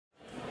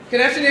Good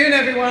afternoon,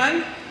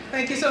 everyone.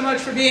 Thank you so much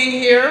for being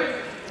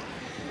here.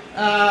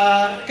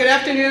 Good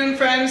afternoon,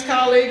 friends,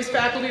 colleagues,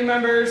 faculty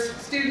members,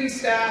 students,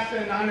 staff,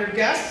 and honored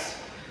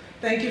guests.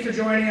 Thank you for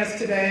joining us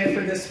today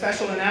for this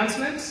special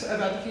announcement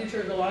about the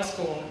future of the law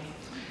school.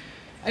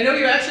 I know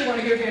you actually want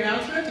to hear the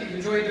announcement. You've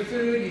enjoyed the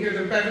food, you hear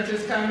the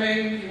beverages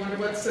coming, you wonder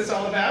what's this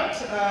all about.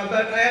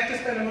 But I have to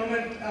spend a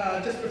moment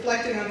just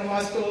reflecting on the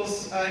law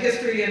school's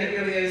history, and it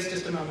really is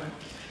just a moment.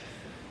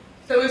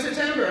 So in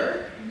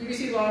September,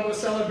 UBC Law will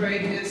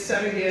celebrate its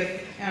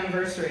 70th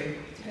anniversary.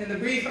 In the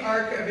brief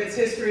arc of its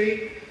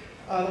history,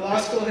 the law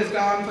school has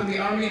gone from the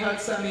army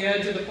huts on the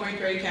edge of the Point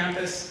Grey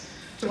campus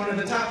to one of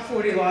the top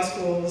 40 law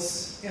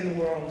schools in the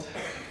world.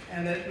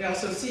 And that we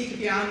also seek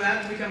beyond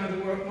that to become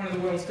one of the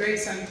world's great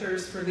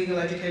centers for legal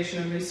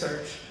education and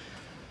research.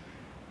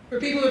 For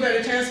people who've had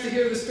a chance to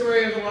hear the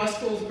story of the law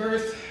school's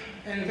birth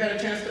and have had a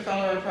chance to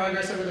follow our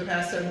progress over the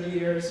past 70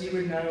 years, you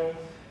would know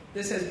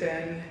this has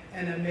been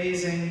an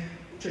amazing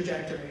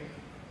trajectory.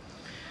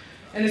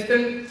 And it's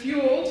been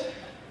fueled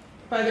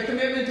by the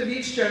commitment of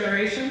each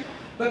generation.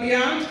 But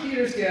beyond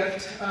Peter's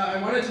gift, I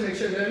wanted to make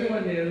sure that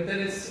everyone knew that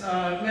it's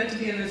meant to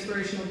be an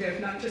inspirational gift,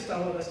 not just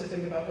all of us to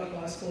think about what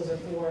law schools are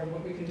for and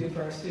what we can do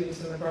for our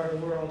students in the broader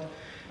world,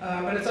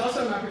 but it's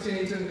also an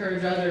opportunity to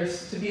encourage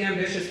others to be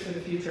ambitious for the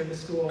future of the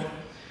school.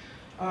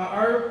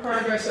 Our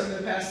progress over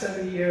the past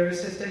 70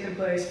 years has taken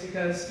place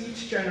because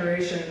each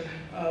generation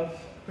of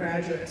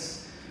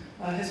graduates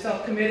has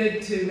felt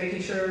committed to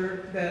making sure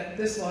that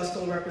this law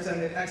school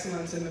represented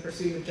excellence in the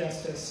pursuit of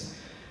justice.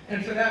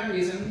 And for that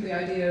reason, the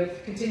idea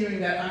of continuing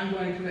that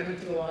ongoing commitment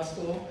to the law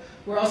school,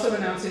 we're also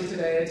announcing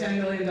today a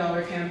 $10 million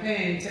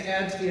campaign to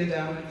add to the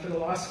endowment for the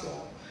law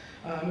school.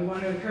 We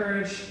want to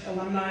encourage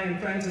alumni and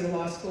friends of the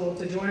law school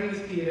to join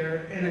with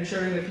Peter in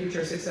ensuring the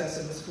future success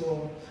of the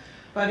school.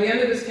 By the end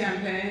of this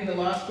campaign, the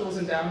law school's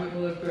endowment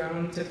will have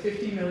grown to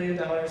 $50 million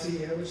a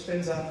year, which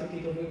spins out for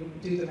people who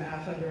do the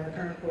math under our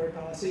current board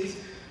policies,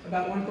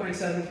 about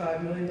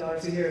 $1.75 million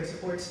a year to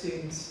support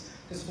students,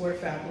 to support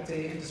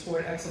faculty, and to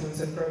support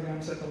excellence in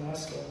programs at the law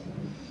school.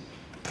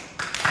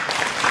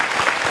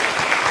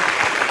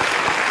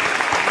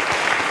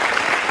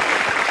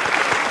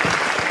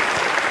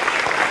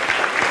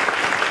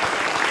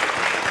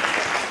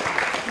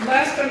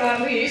 Last but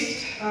not least,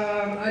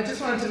 I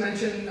just wanted to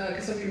mention,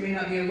 because some of you may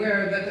not be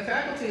aware, that the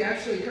faculty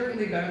actually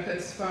currently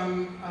benefits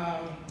from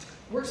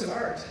works of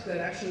art that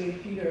actually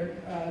Peter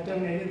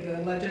donated.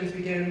 The Legends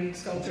Begin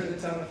sculpture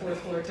that's on the 4th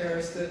floor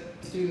terrace that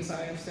students,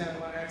 I understand,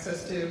 want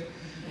access to.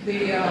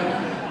 The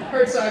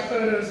Herzog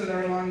photos that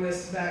are along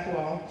this back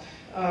wall,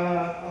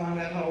 along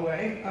that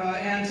hallway.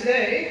 And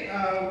today,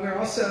 we're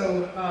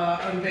also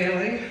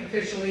unveiling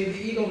officially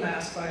the Eagle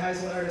Mask by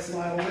Heisel artist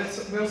Lyle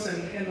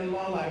Wilson in the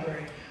Law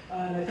Library.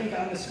 And I think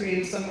on the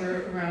screen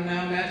somewhere around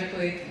now,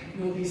 magically,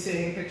 you'll be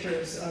seeing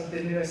pictures of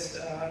the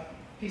newest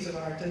piece of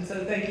art. And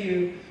so thank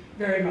you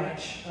very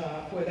much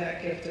for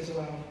that gift as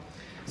well.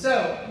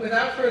 So,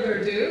 without further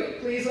ado,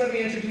 please let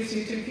me introduce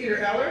you to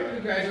Peter Allard, who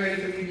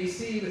graduated from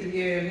UBC with a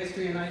BA in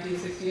History in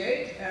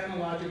 1968 and a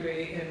law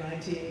degree in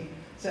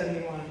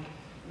 1971.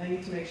 And I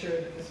need to make sure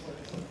that this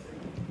works.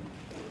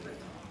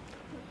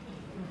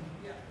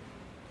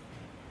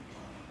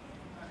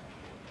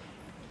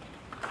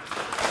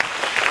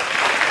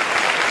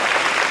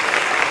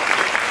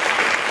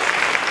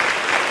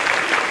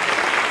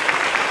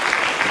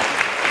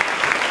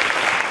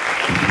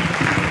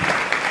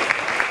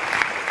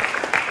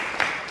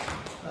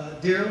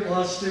 Dear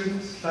law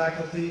students,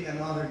 faculty, and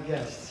honored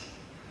guests,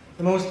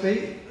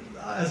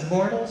 as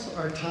mortals,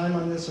 our time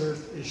on this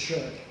earth is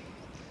short.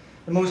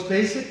 The most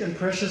basic and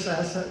precious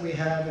asset we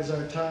have is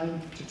our time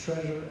to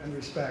treasure and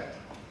respect.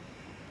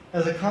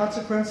 As a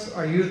consequence,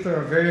 our youth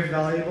are a very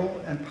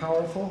valuable and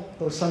powerful,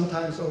 though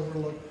sometimes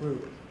overlooked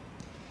group.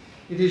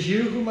 It is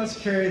you who must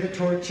carry the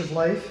torch of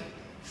life,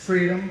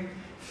 freedom,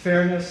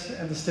 fairness,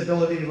 and the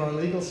stability of our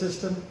legal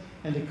system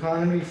and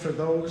economy for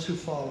those who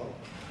follow.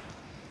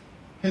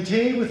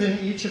 Contained within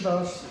each of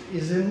us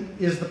is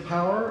the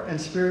power and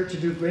spirit to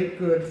do great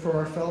good for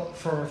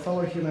our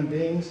fellow human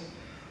beings,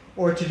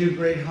 or to do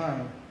great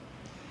harm.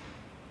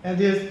 And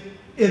it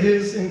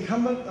is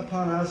incumbent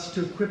upon us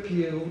to equip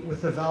you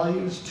with the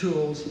values,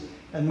 tools,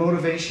 and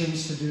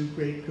motivations to do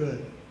great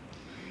good.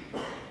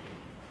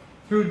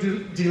 Through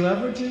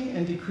deleveraging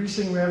and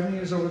decreasing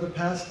revenues over the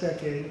past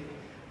decade,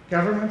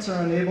 governments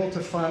are unable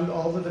to fund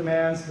all the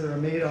demands that are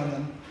made on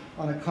them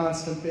on a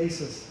constant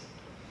basis.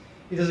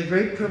 It is a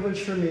great privilege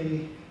for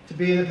me to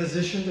be in a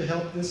position to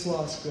help this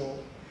law school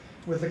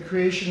with the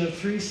creation of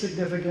 3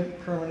 significant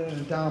permanent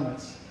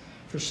endowments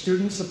for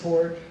student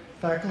support,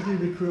 faculty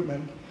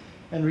recruitment,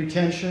 and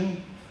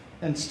retention,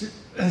 and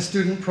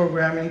student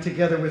programming,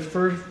 together with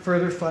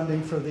further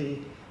funding for the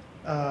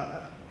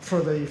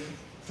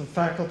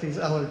faculty's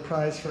Allard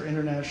Prize for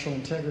International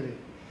Integrity.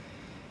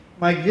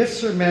 My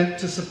gifts are meant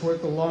to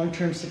support the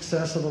long-term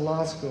success of the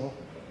law school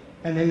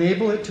and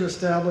enable it to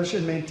establish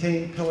and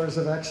maintain pillars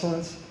of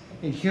excellence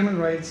in human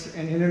rights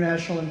and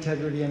international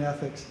integrity and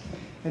ethics,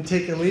 and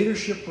take a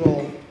leadership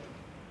role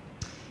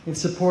in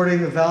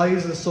supporting the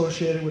values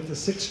associated with the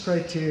 6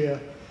 criteria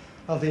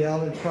of the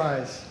Allard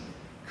Prize: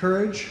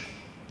 courage,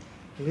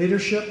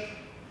 leadership,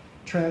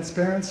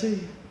 transparency,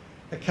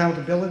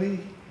 accountability,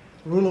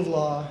 rule of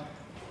law,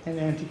 and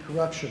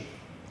anti-corruption.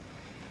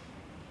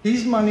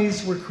 These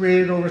monies were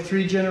created over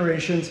 3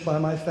 generations by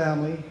my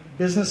family,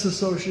 business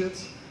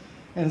associates,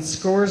 and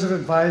scores of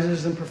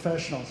advisors and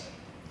professionals.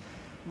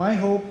 My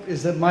hope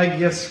is that my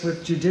gifts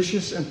with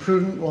judicious and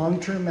prudent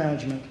long-term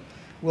management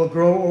will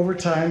grow over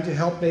time to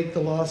help make the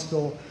law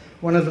school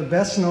one of the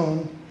best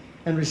known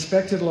and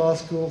respected law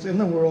schools in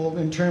the world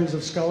in terms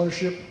of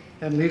scholarship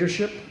and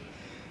leadership,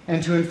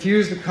 and to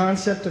infuse the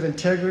concept of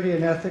integrity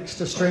and ethics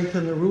to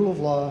strengthen the rule of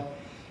law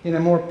in a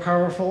more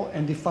powerful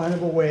and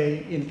definable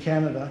way in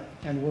Canada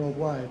and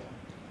worldwide.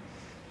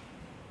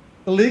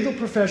 The legal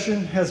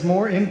profession has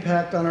more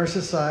impact on our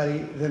society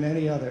than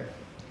any other,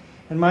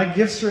 and my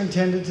gifts are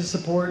intended to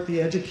support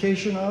the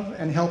education of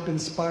and help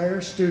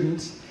inspire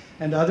students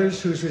and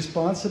others whose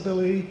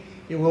responsibility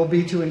it will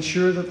be to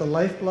ensure that the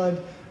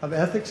lifeblood of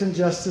ethics and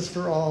justice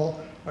for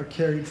all are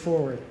carried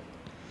forward.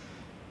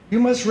 You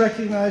must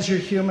recognize your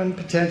human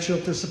potential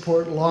to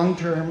support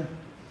long-term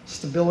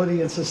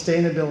stability and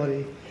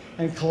sustainability,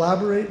 and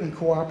collaborate and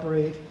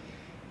cooperate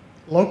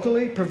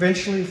locally,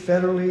 provincially,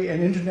 federally,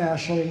 and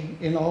internationally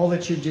in all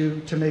that you do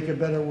to make a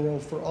better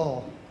world for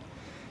all.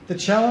 The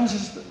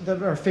challenges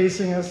that are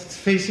facing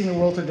the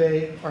world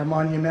today are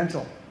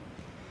monumental,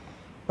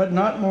 but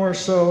not more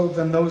so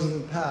than those of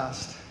the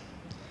past.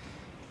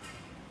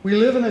 We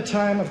live in a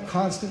time of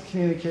constant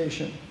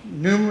communication,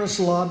 numerous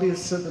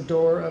lobbyists at the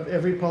door of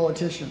every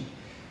politician,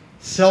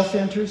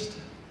 self-interest,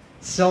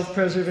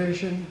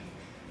 self-preservation,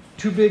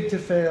 too big to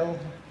fail,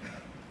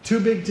 too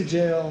big to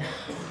jail,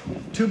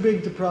 too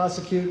big to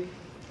prosecute,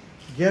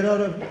 get out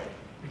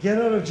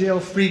of jail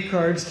free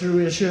cards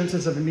through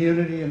issuances of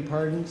immunity and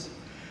pardons,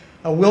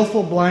 a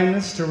willful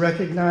blindness to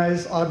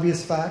recognize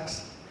obvious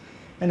facts,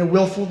 and a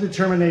willful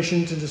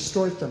determination to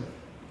distort them.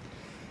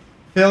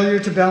 Failure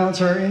to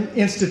balance our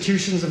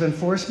institutions of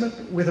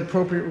enforcement with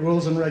appropriate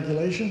rules and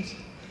regulations,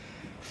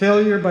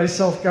 failure by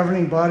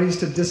self-governing bodies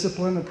to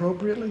discipline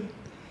appropriately,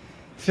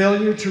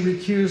 failure to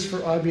recuse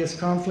for obvious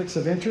conflicts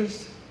of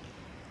interest,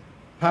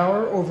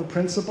 power over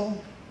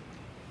principle,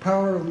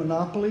 power of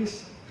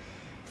monopolies,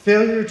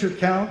 failure to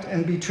account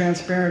and be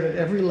transparent at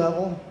every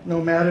level, no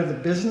matter the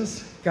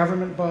business,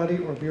 government body,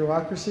 or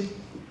bureaucracy,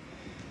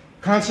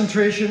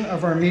 concentration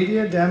of our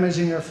media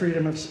damaging our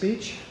freedom of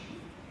speech,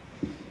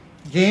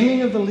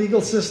 gaming of the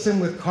legal system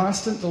with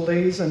constant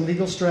delays and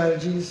legal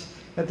strategies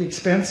at the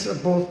expense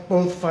of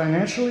both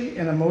financially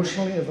and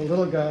emotionally of the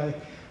little guy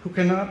who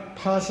cannot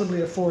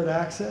possibly afford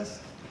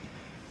access,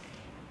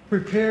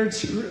 prepared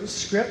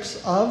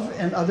scripts of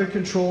and other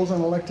controls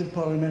on elected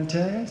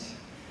parliamentarians,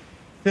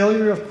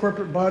 failure of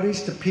corporate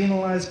bodies to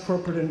penalize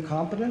corporate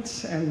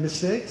incompetence and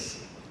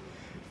mistakes,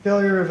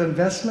 failure of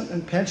investment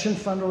and pension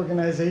fund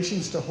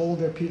organizations to hold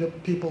their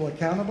people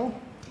accountable,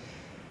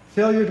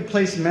 failure to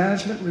place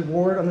management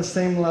reward on the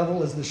same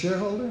level as the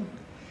shareholder,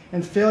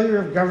 and failure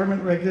of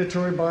government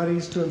regulatory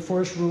bodies to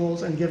enforce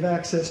rules and give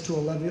access to a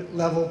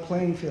level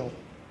playing field.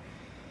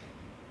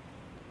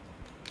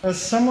 As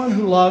someone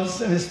who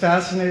loves and is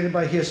fascinated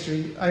by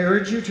history, I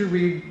urge you to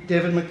read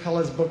David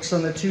McCullough's books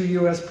on the 2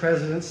 US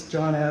presidents,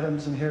 John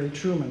Adams and Harry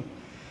Truman.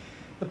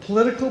 The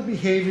political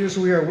behaviors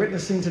we are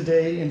witnessing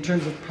today in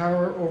terms of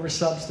power over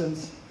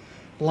substance,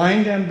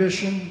 blind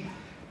ambition,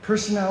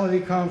 personality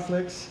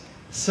conflicts,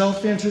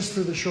 self-interest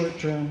for the short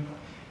term,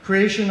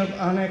 creation of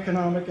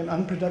uneconomic and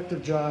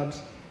unproductive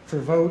jobs for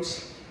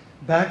votes,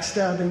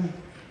 backstabbing,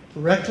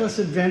 reckless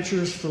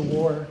adventures for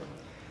war,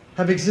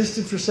 have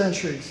existed for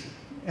centuries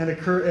and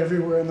occur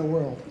everywhere in the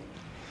world.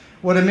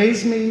 What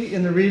amazed me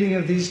in the reading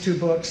of these 2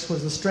 books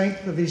was the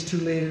strength of these 2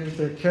 leaders,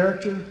 their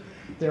character,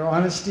 their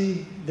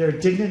honesty, their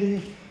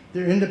dignity,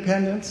 their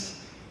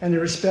independence, and their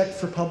respect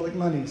for public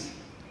monies.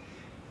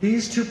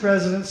 These 2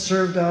 presidents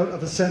served out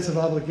of a sense of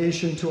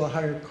obligation to a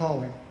higher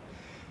calling.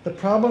 The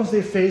problems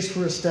they faced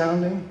were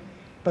astounding,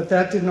 but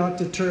that did not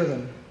deter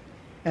them,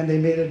 and they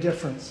made a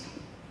difference.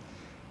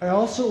 I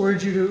also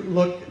urge you to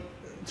look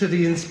to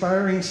the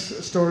inspiring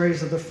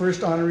stories of the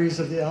first honorees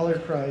of the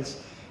Allard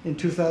Prize in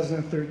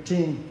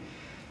 2013.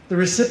 The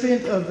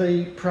recipient of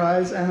the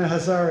prize, Anna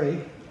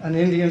Hazare, an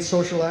Indian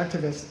social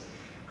activist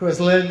who has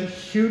led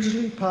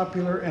hugely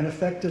popular and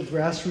effective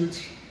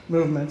grassroots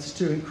movements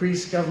to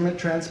increase government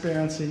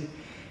transparency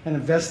and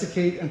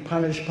investigate and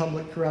punish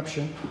public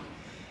corruption.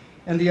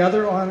 And the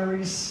other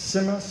honorees,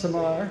 Sima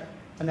Samar,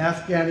 an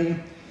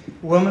Afghani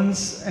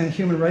women's and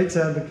human rights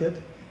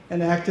advocate, an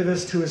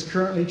activist who is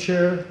currently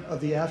chair of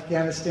the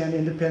Afghanistan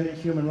Independent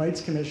Human Rights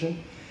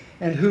Commission,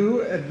 and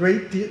who, at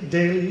great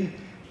daily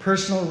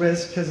personal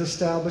risk, has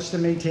established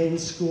and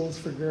maintains schools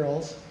for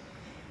girls.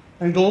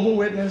 And Global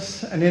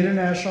Witness, an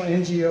international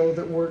NGO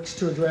that works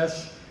to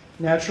address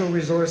natural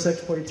resource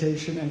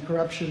exploitation and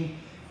corruption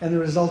and the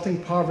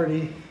resulting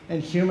poverty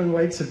and human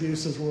rights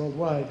abuses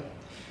worldwide.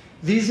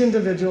 These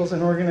individuals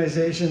and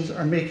organizations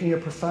are making a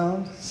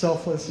profound,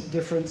 selfless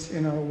difference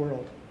in our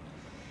world.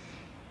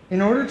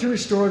 In order to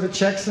restore the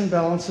checks and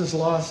balances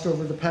lost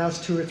over the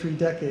past 2 or 3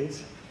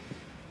 decades,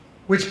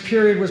 which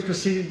period was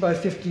preceded by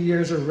 50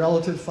 years of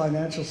relative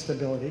financial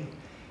stability,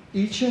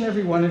 each and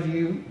every one of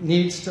you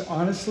needs to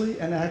honestly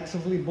and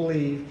actively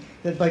believe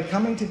that by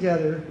coming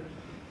together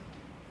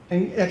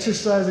and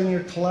exercising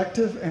your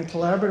collective and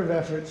collaborative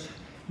efforts,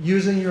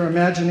 using your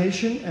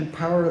imagination and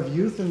power of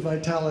youth and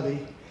vitality,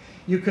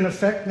 you can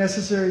effect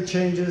necessary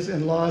changes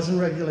in laws and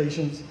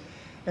regulations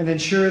and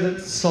ensure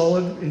that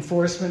solid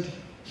enforcement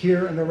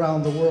here and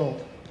around the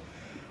world.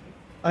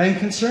 I am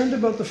concerned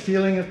about the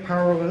feeling of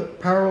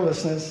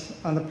powerlessness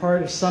on the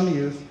part of some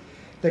youth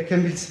that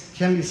can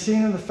be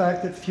seen in the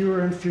fact that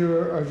fewer and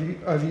fewer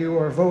of you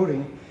are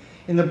voting,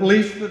 in the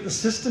belief that the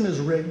system is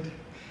rigged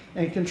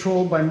and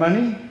controlled by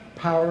money,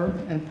 power,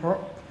 and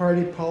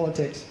party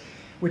politics,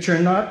 which are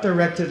not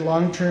directed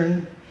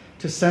long-term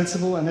to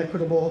sensible and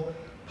equitable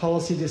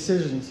policy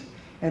decisions,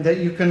 and that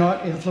you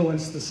cannot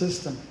influence the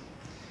system.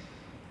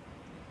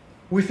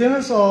 Within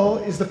us all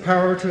is the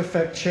power to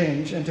effect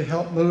change and to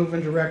help move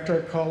and direct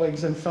our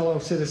colleagues and fellow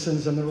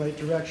citizens in the right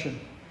direction.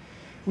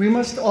 We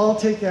must all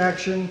take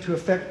action to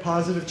effect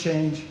positive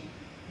change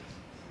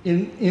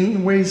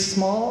in ways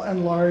small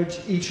and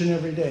large each and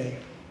every day.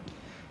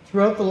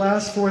 Throughout the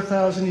last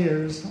 4,000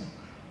 years,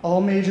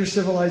 all major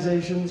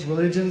civilizations,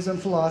 religions,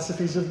 and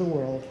philosophies of the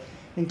world,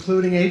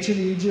 including ancient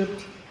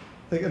Egypt,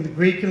 the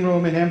Greek and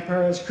Roman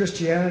empires,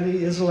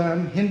 Christianity,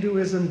 Islam,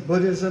 Hinduism,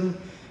 Buddhism,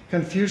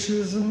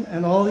 Confucianism,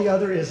 and all the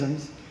other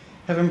isms,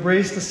 have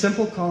embraced a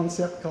simple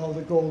concept called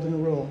the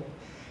Golden Rule.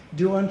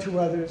 Do unto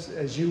others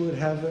as you would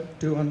have it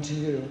do unto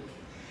you.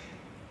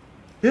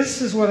 This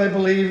is what I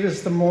believe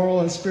is the moral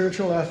and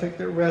spiritual ethic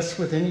that rests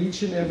within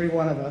each and every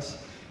one of us,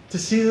 to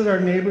see that our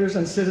neighbors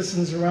and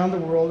citizens around the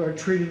world are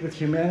treated with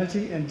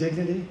humanity and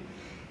dignity,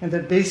 and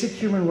that basic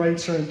human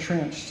rights are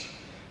entrenched,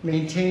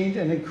 maintained,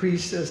 and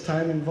increased as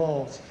time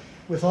evolves,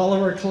 with all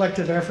of our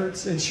collective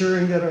efforts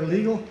ensuring that our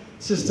legal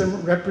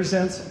system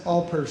represents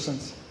all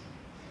persons.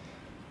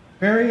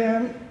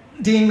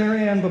 Dean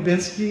Mary Anne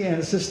Bobinski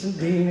and Assistant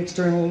Dean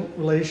External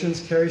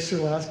Relations Carrie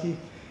Surlasky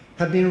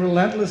have been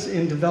relentless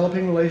in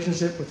developing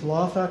relationships with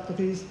law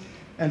faculties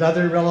and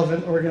other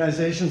relevant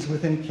organizations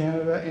within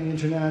Canada and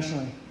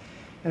internationally,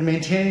 and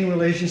maintaining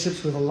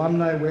relationships with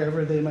alumni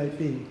wherever they might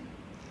be.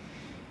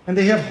 And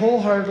they have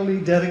wholeheartedly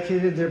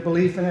dedicated their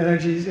belief and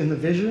energies in the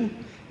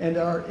vision and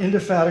are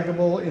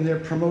indefatigable in their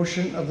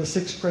promotion of the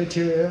 6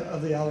 criteria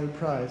of the Allard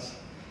Prize.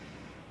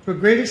 To a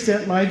great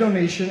extent, my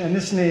donation and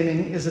this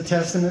naming is a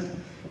testament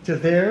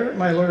to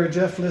my lawyer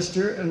Jeff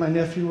Lister and my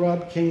nephew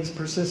Rob King's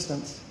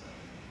persistence.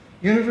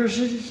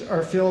 Universities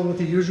are filled with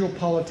the usual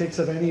politics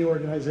of any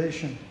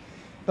organization,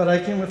 but I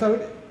can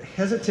without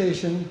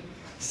hesitation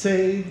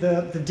say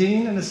that the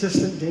dean and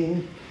assistant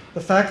dean,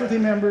 the faculty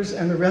members,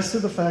 and the rest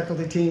of the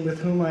faculty team with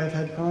whom I have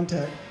had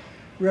contact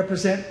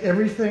represent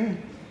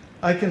everything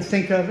I can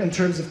think of in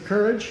terms of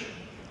courage,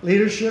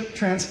 leadership,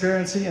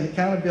 transparency, and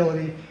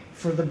accountability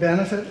for the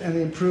benefit and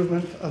the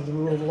improvement of the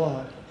rule of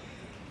law.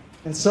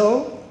 And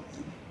so,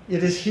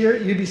 it is here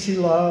at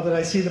UBC Law that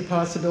I see the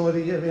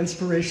possibility of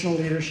inspirational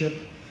leadership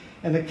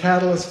and a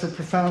catalyst for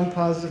profound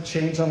positive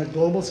change on a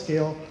global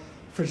scale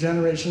for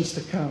generations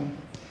to come.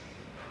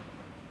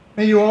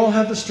 May you all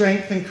have the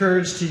strength and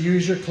courage to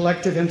use your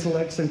collective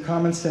intellects and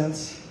common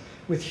sense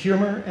with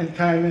humor and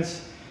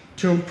kindness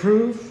to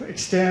improve,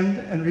 extend,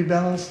 and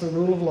rebalance the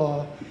rule of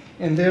law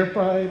and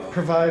thereby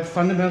provide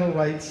fundamental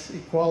rights,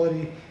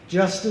 equality,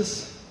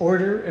 justice,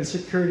 order, and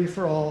security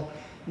for all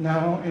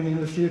now and in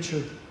the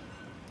future.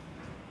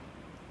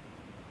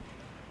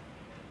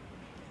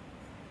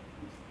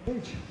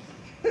 Hold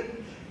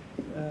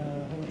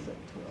on a sec.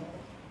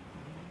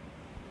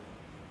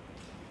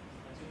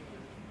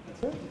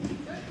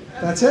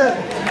 That's it.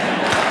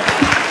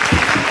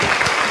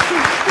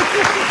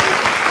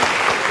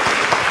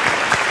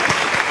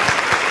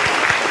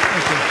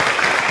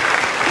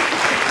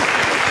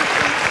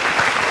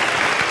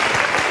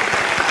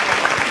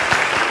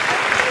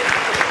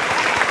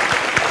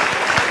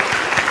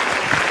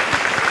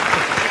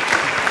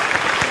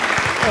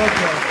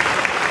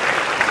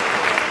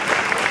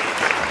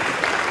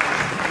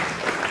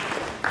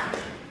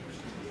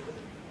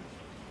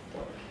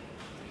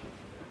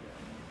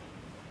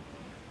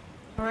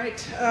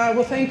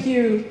 Well, thank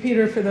you,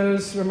 Peter, for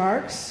those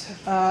remarks.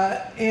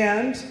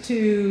 And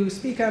to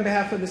speak on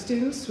behalf of the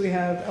students, we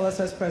have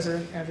LSS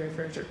President Andrea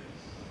Fraser.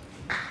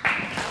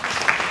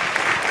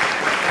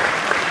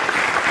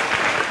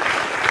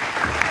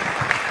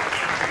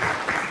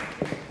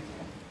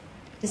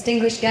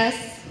 Distinguished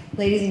guests,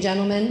 ladies and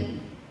gentlemen,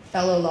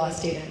 fellow law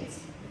students.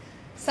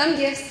 Some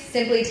gifts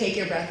simply take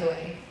your breath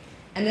away,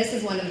 and this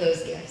is one of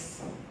those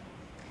gifts.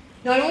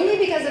 Not only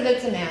because of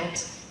its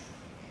amount,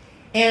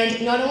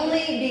 and not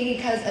only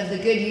because of the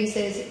good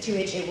uses to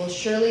which it will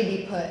surely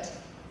be put,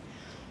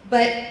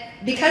 but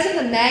because of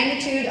the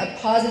magnitude of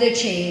positive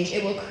change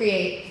it will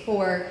create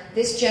for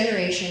this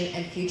generation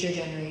and future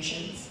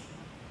generations.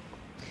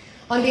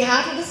 On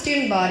behalf of the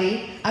student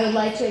body, I would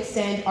like to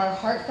extend our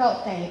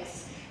heartfelt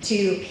thanks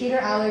to Peter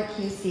Allard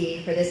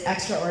QC for this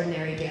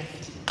extraordinary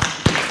gift.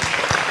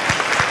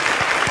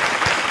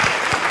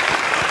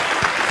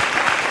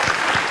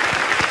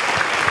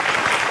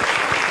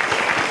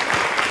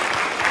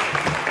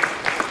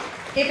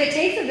 it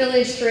takes a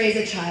village to raise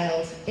a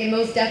child, it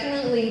most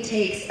definitely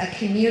takes a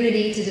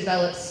community to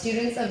develop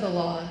students of the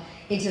law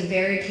into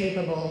very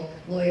capable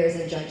lawyers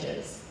and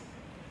judges.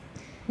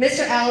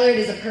 Mr. Allard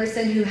is a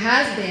person who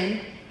has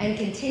been and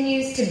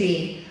continues to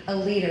be a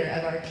leader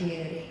of our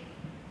community.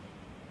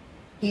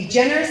 He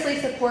generously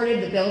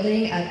supported the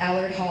building of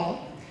Allard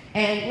Hall,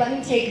 and let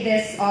me take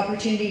this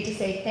opportunity to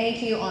say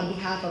thank you on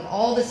behalf of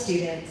all the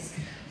students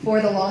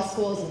for the law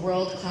school's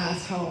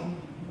world-class home.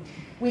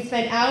 We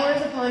spent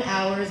hours upon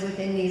hours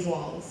within these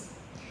walls,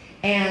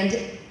 and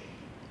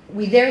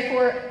we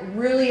therefore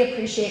really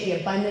appreciate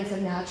the abundance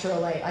of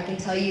natural light. I can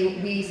tell you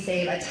we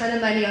save a ton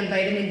of money on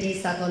vitamin D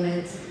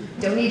supplements,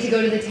 don't need to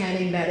go to the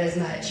tanning bed as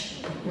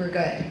much. We're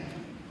good.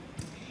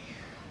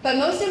 But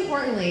most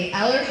importantly,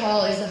 Allard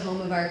Hall is the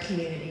home of our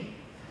community.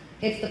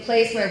 It's the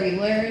place where we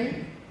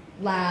learn,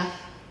 laugh,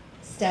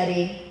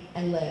 study,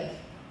 and live.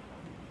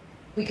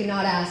 We could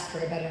not ask for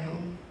a better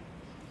home.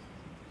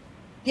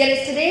 Yet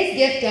as today's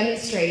gift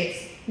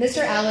demonstrates,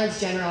 Mr.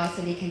 Allard's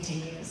generosity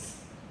continues.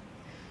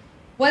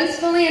 Once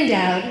fully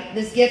endowed,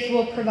 this gift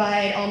will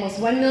provide almost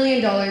 $1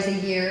 million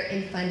a year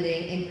in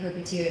funding in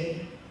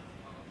perpetuity.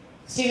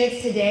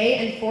 Students today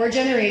and 4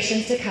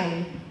 generations to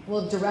come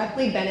will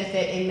directly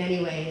benefit in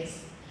many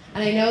ways.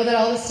 And I know that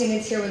all the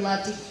students here would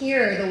love to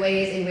hear the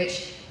ways in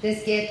which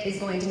this gift is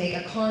going to make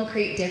a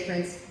concrete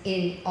difference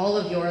in all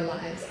of your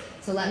lives.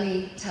 So let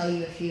me tell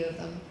you a few of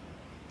them.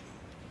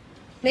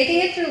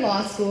 Making it through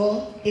law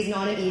school is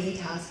not an easy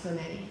task for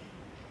many.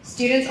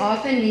 Students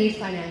often need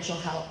financial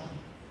help.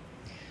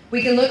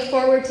 We can look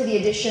forward to the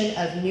addition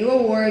of new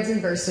awards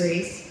and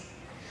bursaries,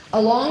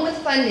 along with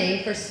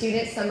funding for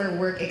student summer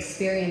work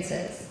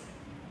experiences.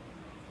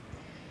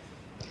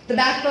 The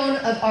backbone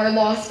of our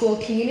law school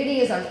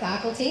community is our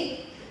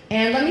faculty,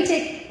 and let me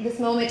take this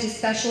moment to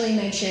specially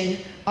mention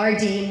our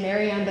dean,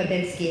 Mary Anne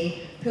Bobinski,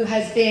 who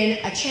has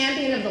been a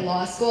champion of the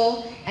law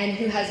school and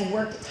who has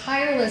worked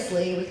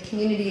tirelessly with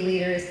community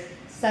leaders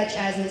such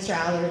as Mr.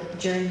 Allard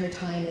during her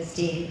time as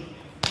dean.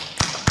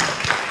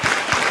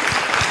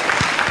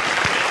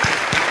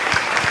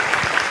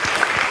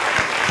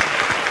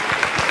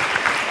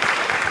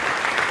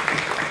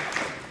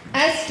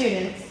 As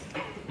students,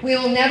 we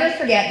will never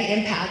forget the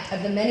impact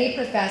of the many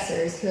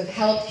professors who have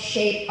helped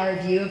shape our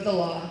view of the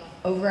law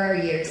over our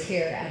years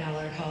here at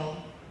Allard Hall.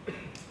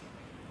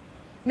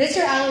 Mr.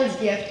 Allard's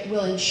gift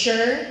will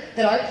ensure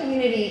that our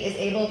community is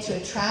able to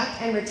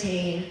attract and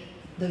retain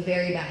the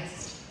very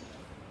best.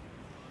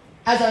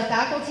 As our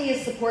faculty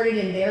is supported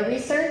in their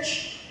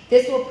research,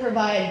 this will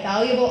provide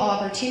valuable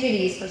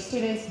opportunities for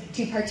students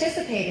to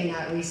participate in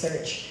that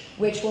research,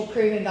 which will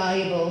prove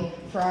invaluable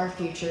for our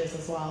futures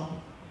as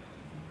well.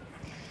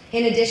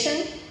 In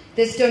addition,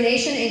 this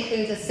donation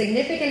includes a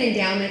significant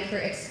endowment for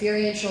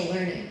experiential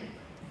learning.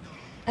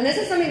 And this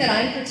is something that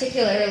I'm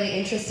particularly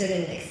interested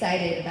and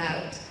excited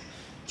about.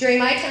 During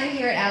my time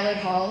here at Allard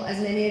Hall, as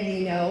many of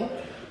you know,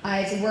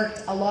 I've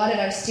worked a lot at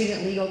our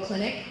student legal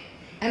clinic,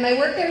 and my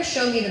work there has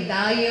shown me the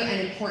value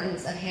and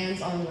importance of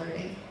hands-on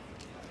learning.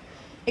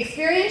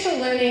 Experiential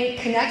learning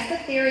connects the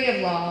theory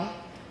of law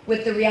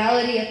with the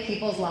reality of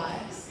people's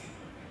lives.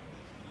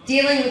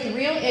 Dealing with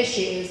real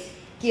issues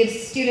gives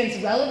students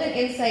relevant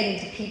insight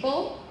into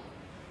people,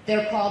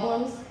 their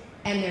problems,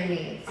 and their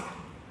needs.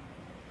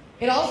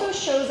 It also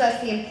shows us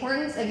the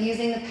importance of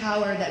using the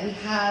power that we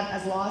have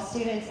as law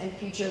students and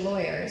future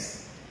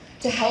lawyers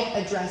to help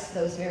address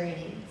those very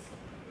needs.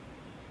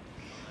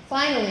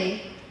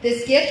 Finally,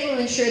 this gift will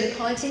ensure the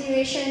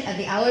continuation of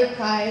the Allard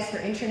Prize for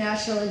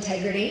International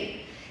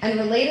Integrity and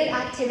related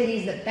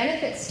activities that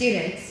benefit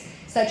students,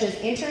 such as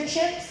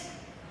internships,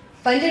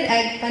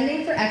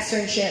 funding for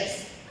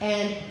externships,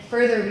 and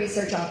further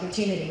research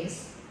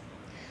opportunities.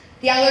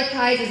 The Allard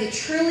Prize is a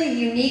truly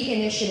unique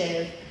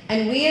initiative,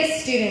 and we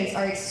as students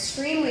are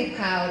extremely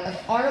proud of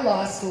our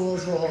law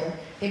school's role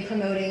in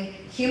promoting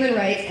human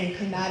rights and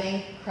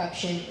combating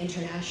corruption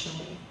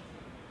internationally.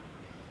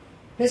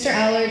 Mr.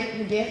 Allard,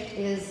 your gift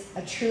is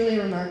a truly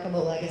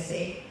remarkable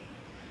legacy.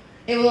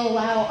 It will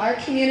allow our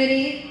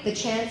community the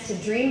chance to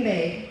dream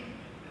big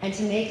and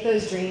to make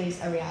those dreams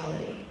a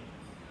reality.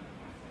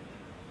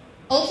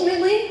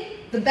 Ultimately,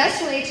 the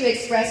best way to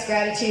express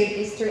gratitude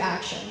is through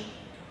action.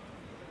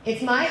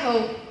 It's my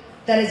hope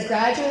that as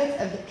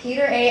graduates of the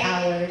Peter A.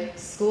 Allard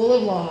School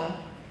of Law,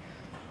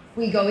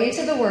 we go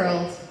into the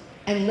world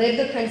and live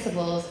the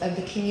principles of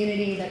the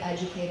community that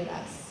educated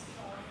us.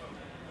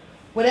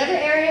 Whatever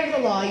area of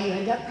the law you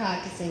end up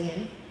practicing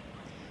in,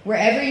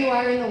 wherever you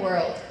are in the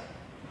world,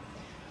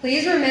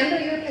 please remember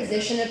your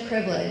position of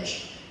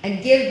privilege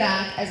and give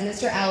back as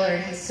Mr. Allard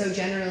has so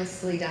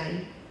generously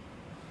done.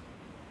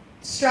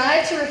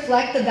 Strive to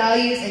reflect the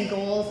values and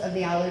goals of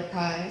the Allard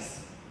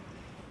Prize.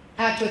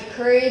 Act with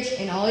courage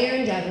in all your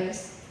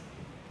endeavors.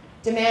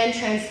 Demand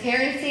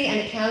transparency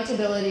and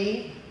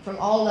accountability from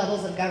all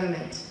levels of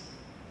government.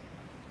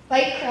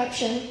 Fight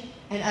corruption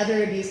and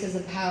other abuses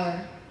of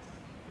power.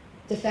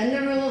 Defend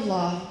the rule of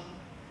law,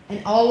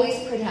 and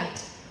always protect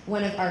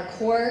one of our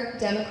core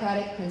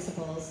democratic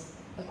principles,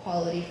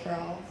 equality for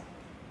all.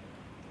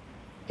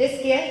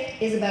 This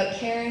gift is about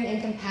caring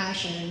and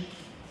compassion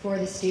for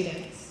the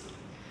students.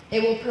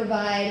 It will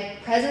provide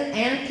present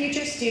and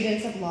future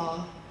students of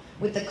law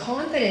with the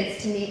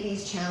confidence to meet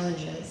these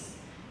challenges.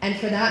 And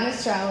for that,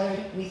 Mr. Allard,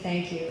 we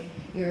thank you.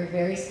 You're a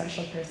very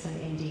special person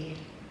indeed.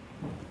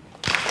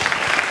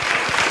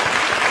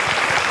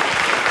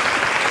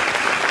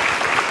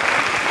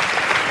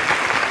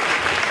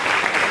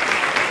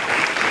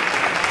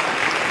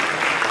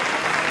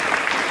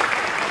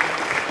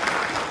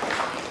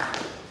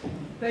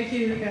 Thank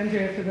you,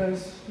 Andrea, for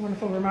those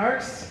wonderful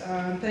remarks.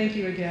 Thank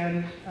you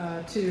again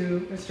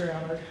to Mr.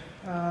 Allard.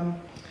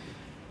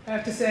 I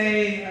have to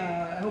say,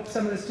 I hope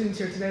some of the students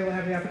here today will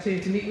have the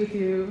opportunity to meet with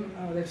you.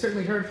 They've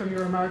certainly heard from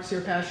your remarks,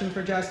 your passion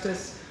for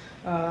justice,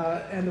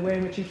 and the way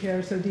in which you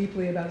care so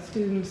deeply about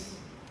students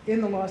in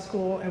the law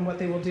school and what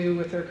they will do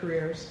with their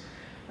careers.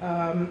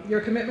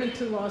 Your commitment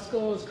to the law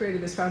school has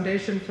created this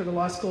foundation for the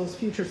law school's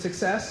future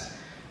success.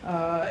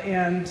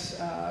 And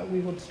we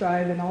will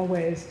strive in all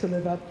ways to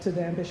live up to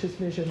the ambitious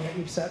vision that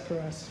you've set for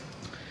us.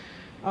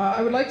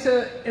 I would like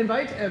to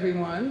invite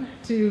everyone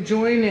to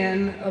join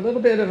in a little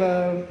bit of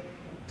a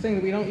thing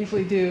that we don't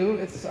usually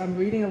do. I'm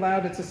reading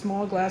aloud, it's a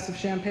small glass of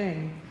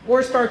champagne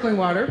or sparkling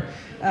water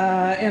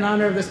in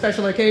honor of the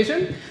special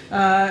occasion.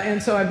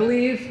 And so I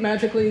believe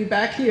magically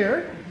back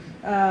here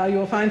you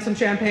will find some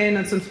champagne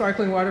and some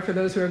sparkling water for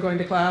those who are going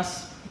to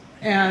class.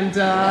 And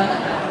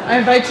I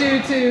invite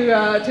you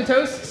to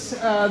toast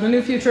the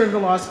new future of the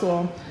law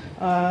school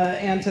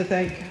and to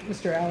thank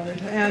Mr.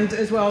 Allard. And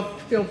as well,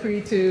 feel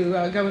free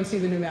to go and see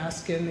the new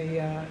mask in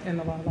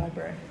the law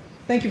library.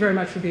 Thank you very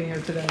much for being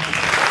here today.